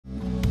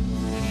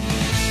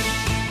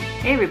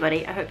Hey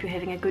everybody, I hope you're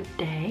having a good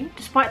day.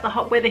 Despite the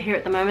hot weather here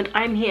at the moment,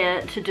 I'm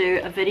here to do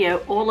a video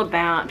all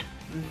about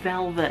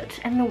velvet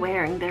and the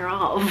wearing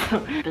thereof.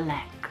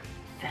 Black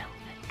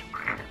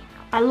velvet.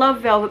 I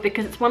love velvet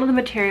because it's one of the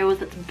materials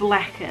that's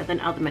blacker than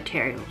other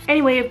materials.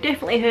 Anyway, you've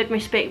definitely heard me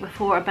speak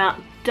before about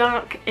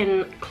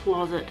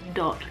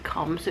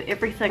DarkInCloset.com, so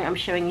everything I'm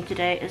showing you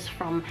today is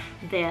from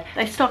there.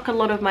 They stock a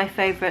lot of my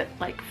favorite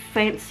like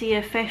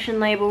fancier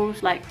fashion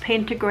labels like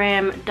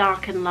Pentagram,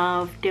 Dark in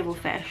Love, Devil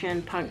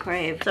Fashion, Punk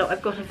Rave. So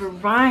I've got a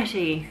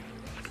variety.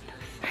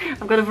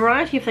 I've got a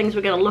variety of things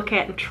we're going to look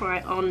at and try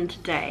on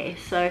today.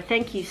 So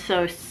thank you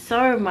so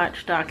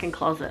much,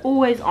 DarkInCloset.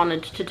 Always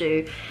honoured to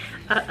do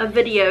a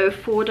video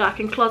for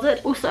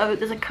DarkInCloset. Also,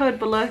 there's a code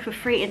below for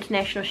free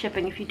international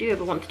shipping if you do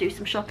ever want to do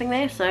some shopping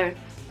there. So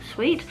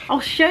sweet. I'll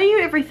show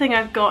you everything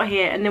I've got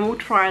here and then we'll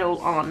try it all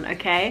on,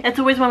 okay? That's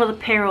always one of the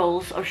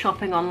perils of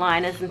shopping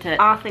online, isn't it?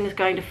 Are things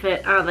going to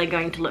fit? Are they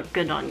going to look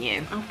good on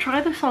you? I'll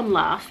try this on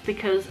last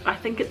because I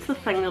think it's the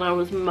thing that I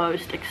was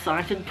most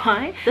excited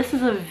by. This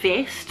is a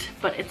vest,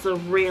 but it's a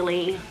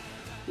really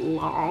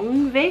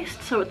long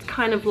vest, so it's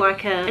kind of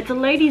like it's a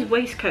lady's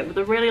waistcoat with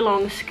a really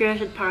long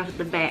skirted part at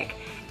the back,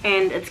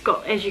 and it's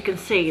got, as you can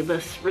see,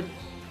 this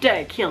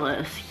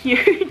ridiculous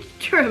huge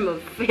trim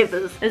of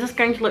feathers. Is this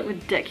going to look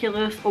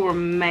ridiculous or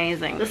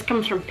amazing? This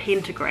comes from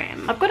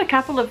Pentagram. I've got a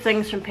couple of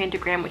things from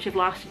Pentagram which have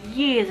lasted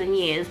years and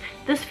years.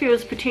 This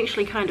feels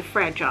potentially kind of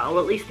fragile, or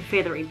at least the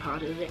feathery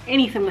part is.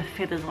 Anything with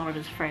feathers on it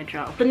is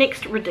fragile. The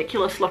next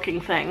ridiculous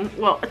looking thing,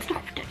 well, it's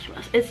not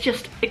ridiculous, it's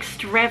just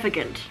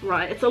extravagant,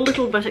 right? It's a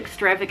little bit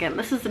extravagant.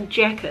 This is a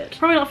jacket.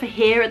 Probably not for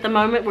here at the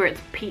moment where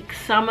it's peak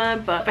summer,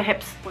 but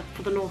perhaps like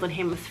for the northern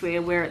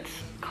hemisphere where it's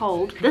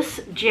cold.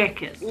 This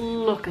jacket,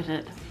 look at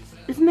it.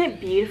 Isn't that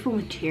beautiful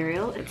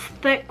material? It's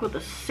thick with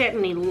a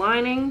satiny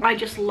lining. I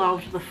just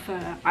loved the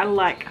fur. I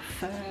like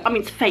fur. I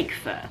mean, it's fake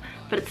fur,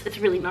 but it's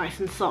really nice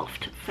and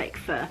soft fake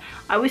fur.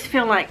 I always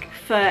feel like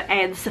fur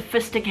adds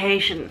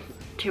sophistication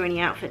to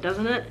any outfit,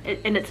 doesn't it?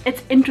 And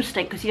it's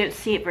interesting because you don't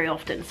see it very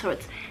often, so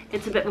it's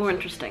a bit more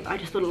interesting. I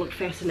just thought it looked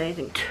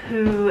fascinating.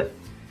 Two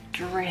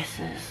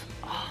dresses.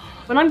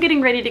 When I'm getting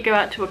ready to go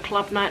out to a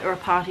club night or a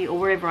party or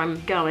wherever I'm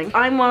going,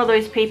 I'm one of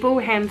those people,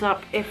 hands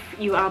up if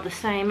you are the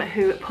same,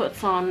 who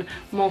puts on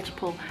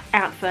multiple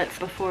outfits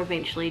before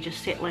eventually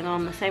just settling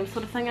on the same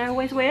sort of thing I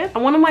always wear.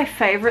 And one of my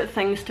favorite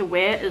things to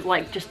wear is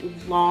like just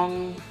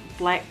long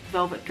black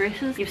velvet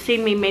dresses. You've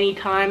seen me many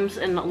times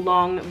in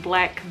long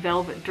black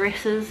velvet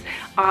dresses.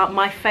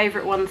 My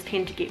favorite ones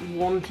tend to get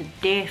worn to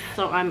death,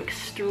 so I'm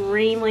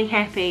extremely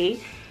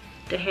happy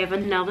to have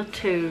another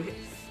two.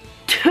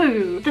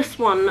 This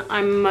one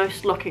I'm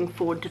most looking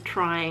forward to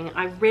trying.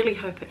 I really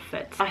hope it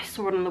fits. I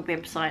saw it on the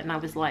website and I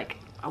was like,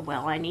 oh,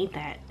 well, I need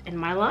that in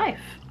my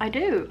life. I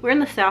do. We're in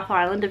the South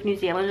Island of New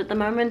Zealand at the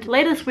moment.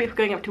 Later this week we're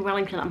going up to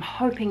Wellington. I'm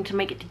hoping to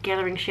make it to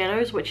Gathering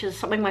Shadows, which is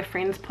something my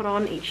friends put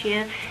on each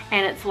year,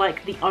 and it's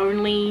like the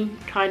only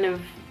kind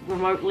of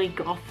remotely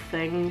goth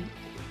thing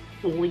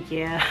all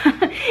year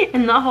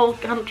in the whole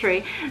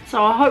country,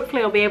 so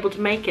hopefully I'll be able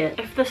to make it.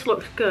 If this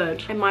looks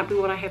good, it might be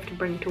what I have to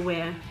bring to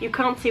wear. You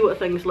can't see what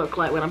things look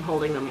like when I'm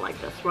holding them like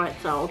this, right?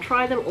 So I'll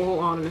try them all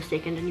on in a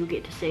second and you'll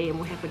get to see, and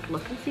we'll have a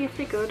look and see if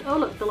they're good. Oh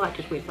look, the light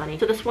just went funny.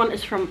 So this one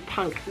is from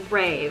Punk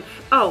Rave.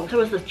 Oh,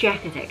 so is this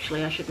jacket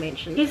actually, I should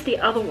mention. Here's the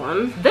other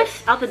one.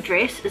 This other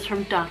dress is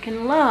from Dark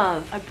in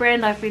Love, a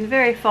brand I've been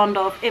very fond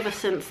of ever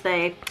since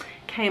they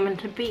came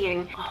into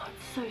being. Oh,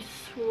 it's so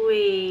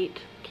sweet.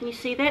 Can you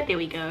see that? There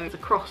we go. There's a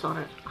cross on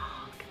it.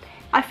 Oh, look at that.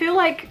 I feel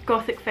like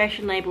Gothic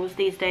fashion labels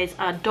these days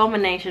are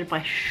dominated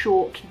by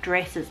short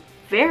dresses.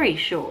 Very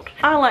short.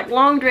 I like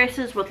long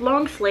dresses with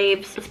long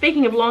sleeves. But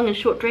speaking of long and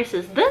short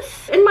dresses,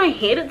 this, in my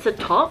head it's a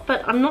top,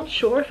 but I'm not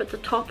sure if it's a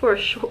top or a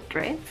short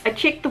dress. I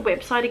checked the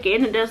website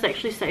again, it does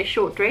actually say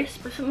short dress.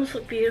 Doesn't this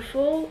look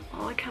beautiful?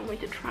 Oh, I can't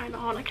wait to try it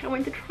on. I can't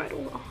wait to try it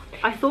all on.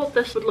 I thought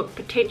this would look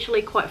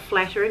potentially quite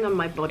flattering on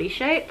my body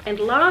shape.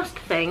 And last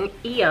thing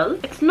is,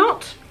 it's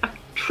not a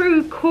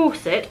true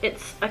corset,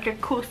 it's like a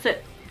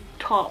corset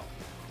top,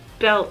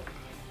 belt,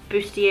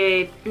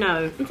 bustier,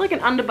 no, it's like an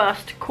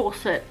underbust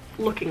corset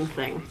looking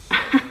thing.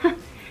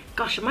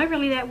 Gosh, am I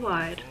really that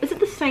wide? Is it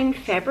the same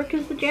fabric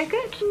as the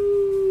jacket?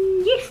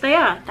 Yes, they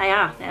are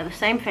the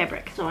same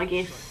fabric, so I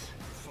guess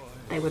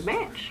they would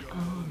match.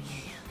 Oh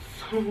yes.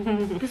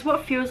 There's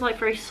what feels like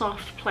very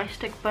soft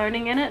plastic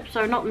boning in it,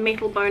 so not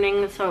metal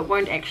boning, so it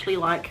won't actually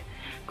like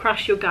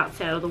crush your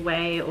guts out of the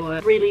way or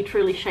really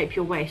truly shape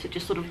your waist. It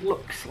just sort of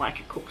looks like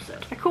a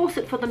corset. A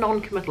corset for the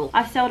non-committal.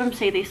 I seldom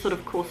see these sort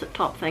of corset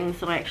top things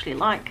that I actually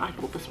like. I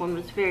thought this one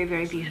was very,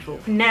 very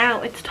beautiful.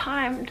 Now it's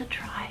time to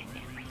try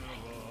everything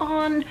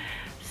on.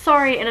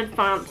 Sorry in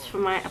advance for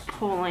my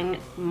appalling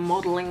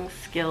modeling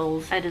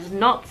skills. It is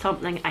not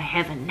something I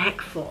have a knack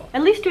for.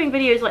 At least doing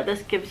videos like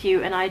this gives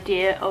you an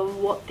idea of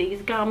what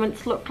these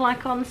garments look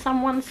like on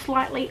someone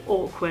slightly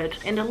awkward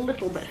and a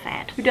little bit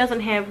fat, who doesn't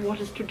have what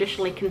is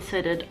traditionally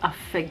considered a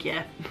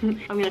figure.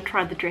 I'm gonna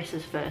try the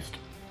dresses first.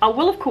 I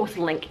will of course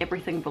link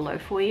everything below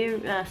for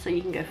you so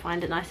you can go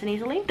find it nice and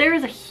easily. There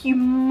is a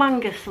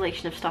humongous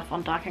selection of stuff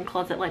on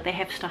DarkInCloset, like they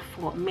have stuff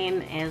for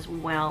men as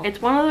well.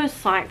 It's one of those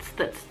sites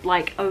that's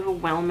like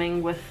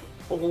overwhelming with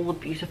all the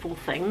beautiful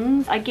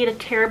things. I get a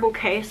terrible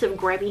case of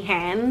grabby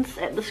hands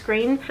at the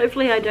screen.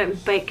 Hopefully I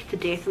don't bake to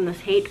death in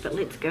this heat, but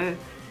let's go.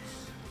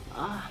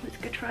 Let's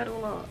go try it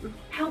all on.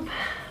 Help,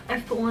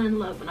 I've fallen in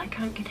love and I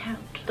can't get out.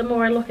 The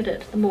more I look at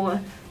it, the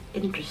more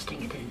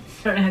interesting it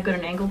is. I don't know how good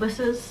an angle this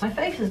is. My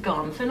face is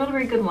gone, so not a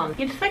very good one.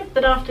 You'd think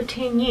that after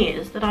 10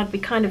 years that I'd be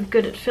kind of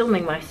good at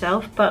filming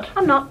myself, but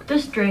I'm not.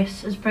 This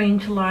dress is bringing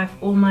to life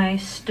all my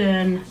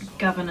stern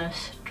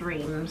governess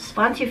dreams.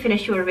 Once you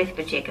finish your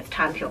arithmetic check, it's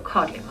time for your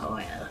cardio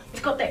oil. It's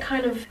got that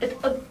kind of,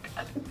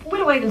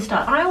 where do I even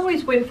start? I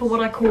always went for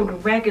what I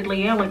called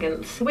raggedly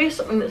elegance. Wear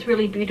something that's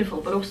really beautiful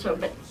but also a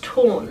bit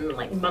torn,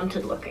 like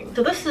munted looking.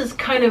 So this has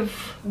kind of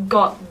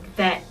got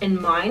that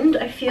in mind,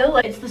 I feel.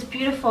 Like it's this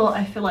beautiful,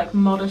 I feel like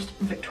modest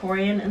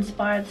Victorian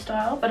inspired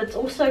style, but it's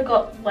also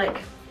got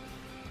like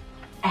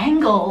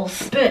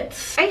angles,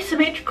 bits,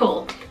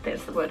 asymmetrical,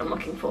 that's the word I'm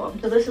looking for.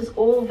 So this is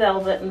all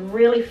velvet and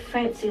really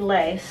fancy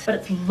lace, but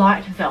it's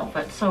light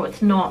velvet, so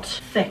it's not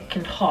thick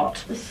and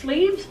hot. The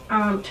sleeves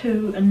aren't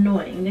too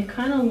annoying. They're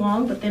kind of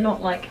long, but they're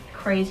not like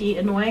crazy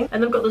annoying,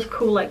 and they've got this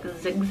cool like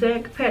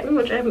zigzag pattern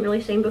which I haven't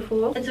really seen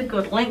before. It's a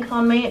good length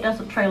on me, it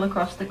doesn't trail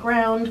across the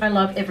ground. I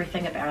love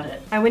everything about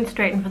it. I went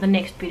straight in for the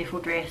next beautiful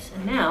dress,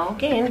 and now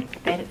again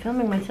bad at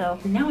filming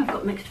myself, and now I've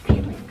got mixed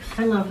feelings.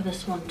 I love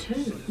this one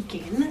too.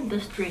 Again,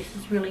 this dress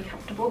is really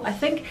comfortable. I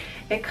think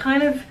it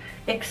kind of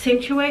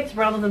accentuates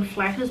rather than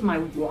flatters my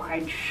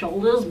wide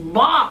shoulders.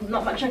 Bah!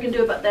 Not much I can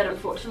do about that,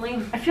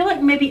 unfortunately. I feel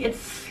like maybe it's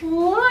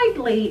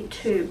slightly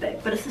too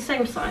big, but it's the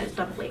same size,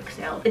 double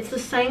XL. It's the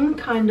same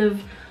kind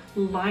of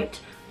light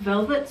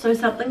velvet, so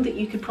something that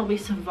you could probably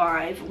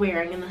survive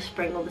wearing in the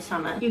spring or the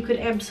summer. You could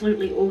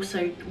absolutely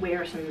also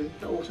wear it in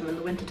the autumn and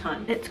the winter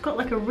time. It's got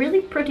like a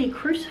really pretty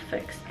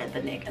crucifix at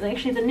the neck, and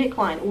actually the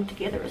neckline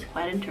altogether is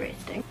quite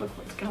interesting. Look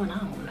what's going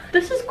on.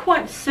 This is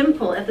quite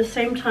simple at the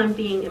same time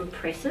being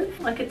impressive.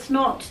 Like it's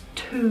not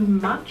too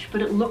much,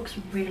 but it looks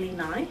really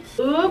nice.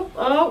 Oop,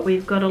 oh,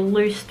 we've got a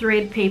loose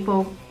thread,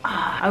 people.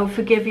 I will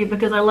forgive you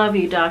because I love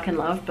you, Dark in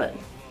Love, but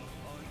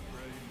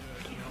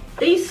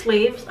these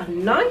sleeves are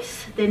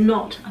nice, they're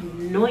not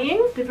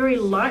annoying, they're very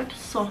light,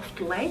 soft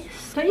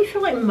lace. Don't you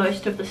feel like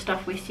most of the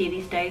stuff we see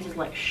these days is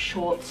like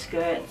short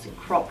skirts and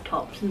crop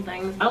tops and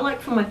things? I like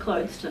for my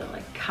clothes to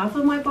like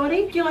cover my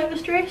body. Do you like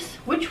this dress?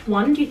 Which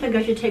one do you think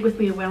I should take with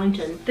me to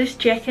Wellington? This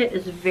jacket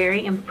is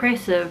very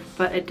impressive,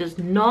 but it does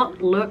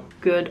not look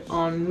good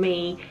on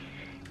me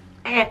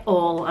at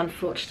all,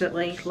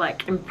 unfortunately.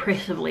 Like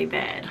impressively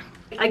bad.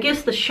 I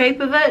guess the shape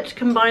of it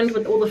combined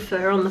with all the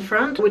fur on the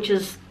front, which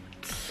is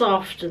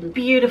soft and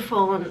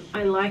beautiful, and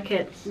I like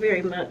it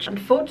very much,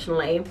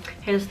 unfortunately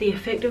has the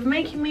effect of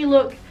making me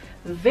look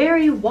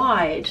very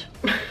wide.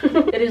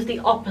 It is the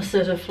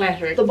opposite of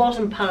flattering. The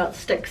bottom part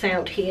sticks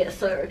out here,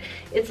 so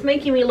it's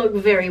making me look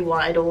very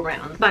wide all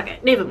round.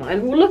 Bugger, never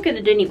mind, we'll look at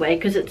it anyway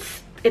because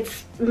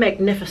it's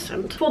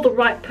magnificent. For the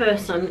right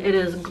person, it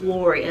is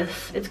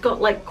glorious. It's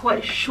got like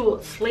quite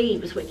short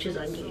sleeves, which is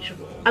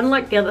unusual.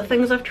 Unlike the other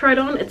things I've tried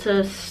on, it's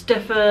a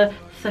stiffer,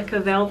 thicker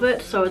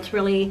velvet, so it's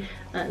really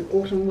an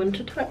autumn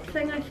winter type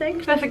thing, I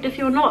think. Perfect if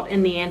you're not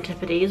in the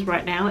Antipodes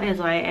right now, as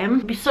I am.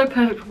 It'd be so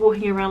perfect for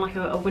walking around like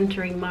a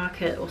wintry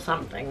market or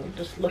something,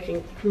 just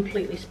looking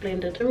completely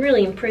splendid. Some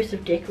really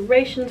impressive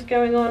decorations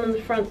going on in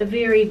the front. A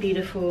very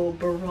beautiful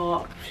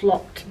baroque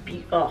flocked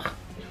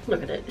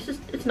look at it.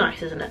 It's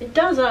nice, isn't it? It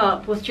does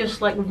up with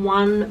just like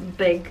one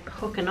big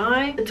hook and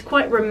eye. It's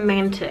quite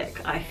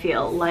romantic, I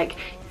feel. Like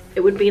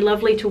it would be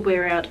lovely to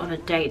wear out on a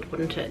date,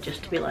 wouldn't it?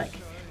 Just to be like,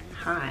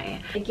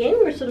 hi. Again,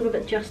 we're sort of a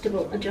bit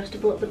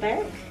adjustable at the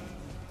back.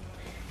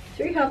 It's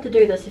very hard to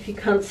do this if you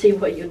can't see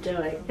what you're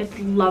doing. It's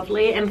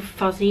lovely and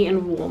fuzzy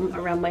and warm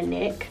around my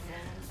neck.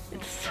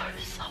 It's so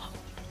soft.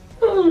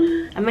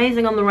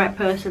 Amazing on the right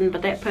person,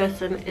 but that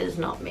person is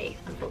not me,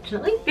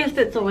 unfortunately. I guess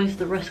that's always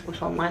the risk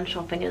with online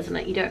shopping, isn't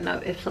it? You don't know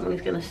if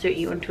something's going to suit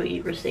you until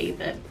you receive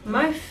it.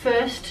 My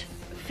first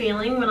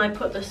feeling when I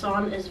put this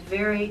on is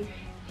very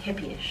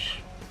hippie-ish.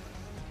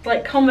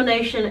 Like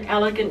combination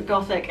elegant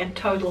gothic and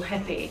total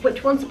hippie,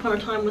 which once upon a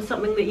time was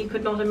something that you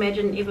could not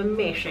imagine ever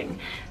meshing.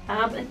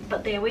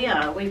 But there we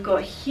are. We've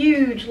got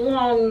huge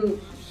long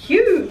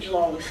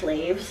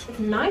sleeves. It's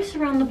nice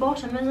around the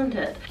bottom, isn't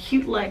it?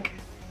 Cute like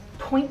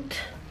pointy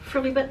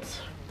frilly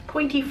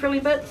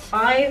bits.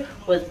 I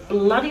was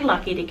bloody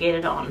lucky to get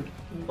it on.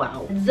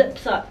 Wow. It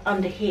zips up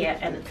under here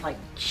and it's like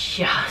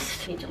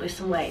just need to lose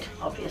some weight,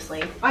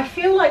 obviously. I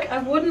feel like I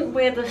wouldn't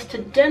wear this to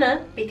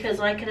dinner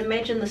because I can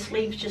imagine the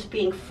sleeves just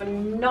being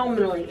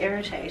phenomenally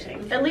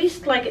irritating. At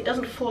least like it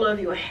doesn't fall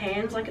over your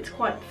hands, like it's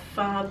quite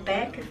far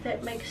back, if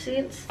that makes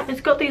sense.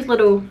 It's got these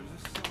little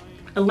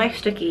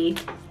elasticy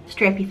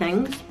strappy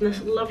things. And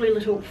this lovely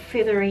little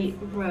feathery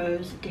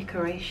rose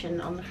decoration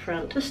on the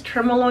front. This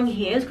trim along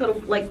here has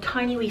got like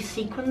tiny wee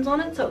sequins on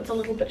it, so it's a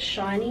little bit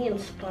shiny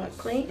and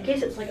sparkly. I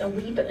guess it's like a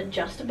wee bit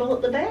adjustable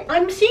at the back.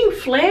 I'm seeing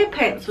flare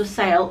pants for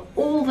sale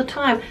all the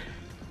time.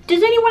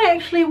 Does anyone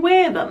actually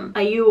wear them?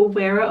 Are you a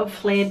wearer of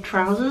flared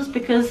trousers?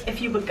 Because if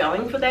you were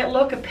going for that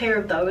look, a pair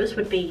of those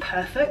would be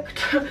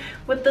perfect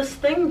with this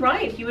thing,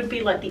 right? You would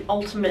be like the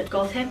ultimate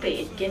goth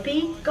hippie.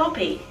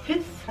 Goppy.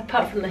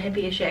 Apart from the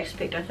hippie-ish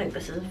aspect, I think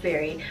this is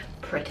very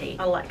pretty.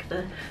 I like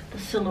the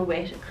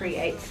silhouette it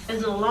creates.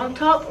 Is it a long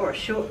top or a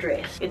short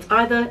dress? It's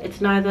either,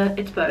 it's neither,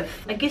 it's both.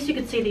 I guess you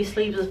could see these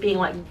sleeves as being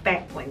like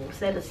bat wings.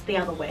 That is the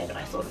other way that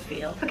I sort of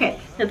feel. Okay,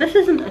 now this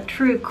isn't a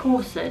true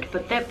corset,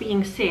 but that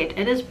being said,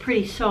 it is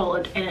pretty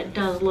solid and it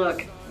does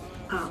look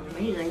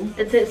amazing.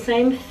 It's that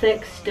same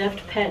thick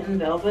stiffed pattern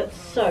velvet,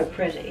 so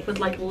pretty, with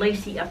like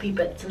lacy uppy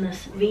bits in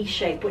this V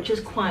shape, which is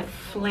quite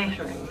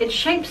flattering. It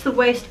shapes the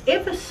waist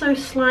ever so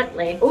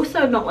slightly,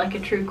 also not like a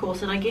true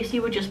corset. I guess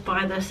you would just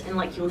buy this in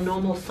like your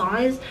normal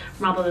size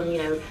rather than, you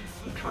know,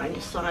 trying to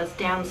size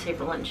down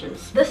several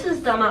inches. This is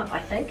done up, I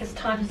think, as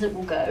tight as it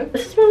will go.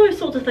 This is one of those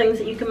sorts of things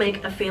that you can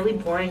make a fairly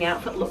boring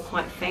outfit look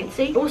quite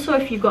fancy. Also,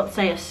 if you've got,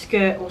 say, a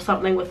skirt or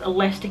something with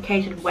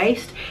elasticated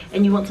waist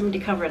and you want something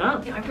to cover it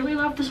up. I really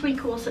love this wee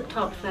corset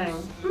top thing.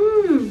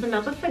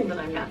 Another thing that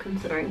I'm now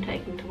considering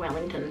taking to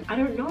Wellington. I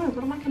don't know,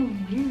 what am I gonna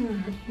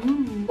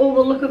wear? Or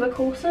the look of a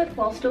corset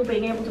while still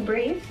being able to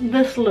breathe.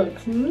 This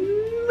looks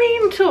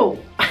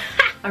mental.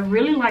 I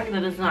really like the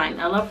design.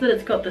 I love that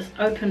it's got this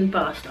open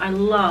bust. I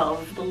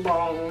love the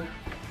long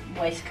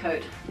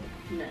waistcoat.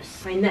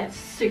 I mean, that's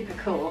super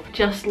cool.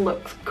 Just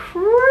looks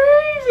crazy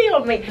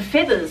on me. The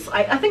feathers,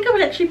 I think I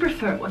would actually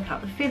prefer it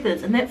without the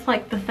feathers, and that's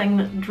like the thing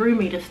that drew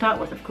me to start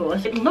with, of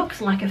course. It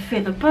looks like a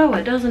feather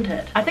boa, doesn't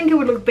it? I think it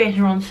would look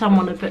better on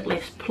someone a bit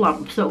less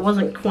plump, so it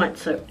wasn't quite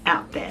so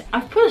out there.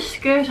 I've put a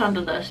skirt under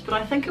this, but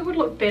I think it would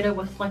look better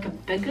with like a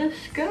bigger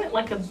skirt,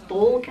 like a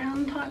ball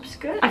gown type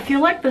skirt. I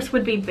feel like this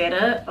would be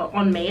better,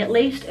 on me at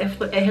least,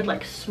 if it had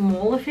like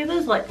smaller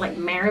feathers, like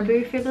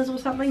marabou feathers or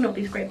something, not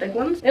these great big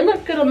ones. It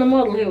looked good on the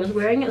model who was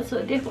wearing it, so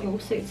it definitely will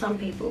suit some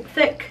people.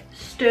 Thick,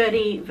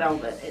 sturdy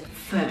velvet. It's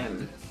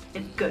firm.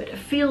 It's good. It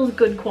feels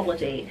good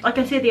quality. Like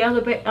I said, the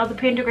other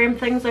pentagram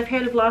things I've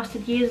had have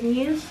lasted years and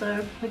years,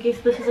 so I guess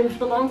this is in for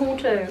the long haul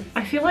too.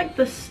 I feel like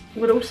this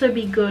would also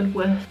be good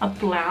with a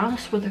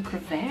blouse with a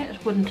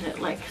cravat, wouldn't it?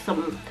 Like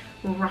some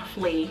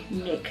ruffly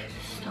neck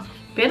stuff.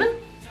 Better?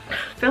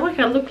 I feel like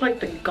I look like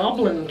the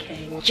Goblin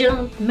King.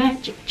 Jump,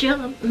 magic,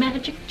 jump,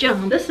 magic,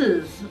 jump. This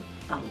is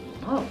a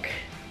look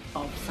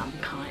of some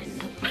kind.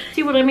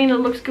 See what I mean? It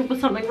looks good with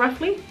something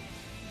ruffly.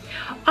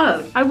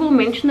 Oh, I will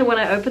mention that when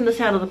I opened this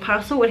out of the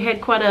parcel, it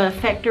had quite a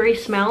factory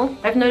smell.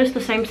 I've noticed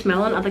the same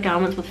smell in other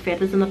garments with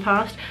feathers in the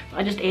past.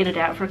 I just aired it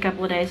out for a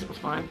couple of days. It was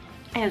fine.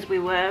 As we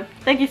were.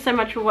 Thank you so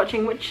much for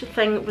watching. Which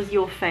thing was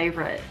your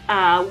favorite?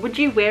 Would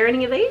you wear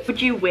any of these?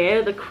 Would you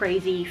wear the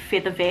crazy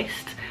feather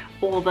vest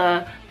or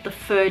the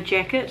fur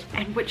jacket?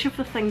 And which of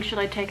the things should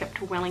I take up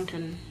to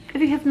Wellington? If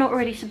you have not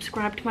already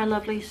subscribed to my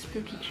lovely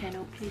spooky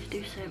channel, please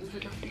do so.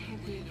 I'd love to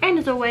have you. And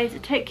as always,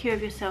 take care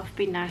of yourself,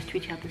 be nice to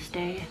each other,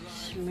 stay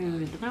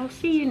smooth, and I will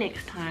see you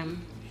next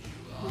time.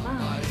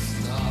 Bye.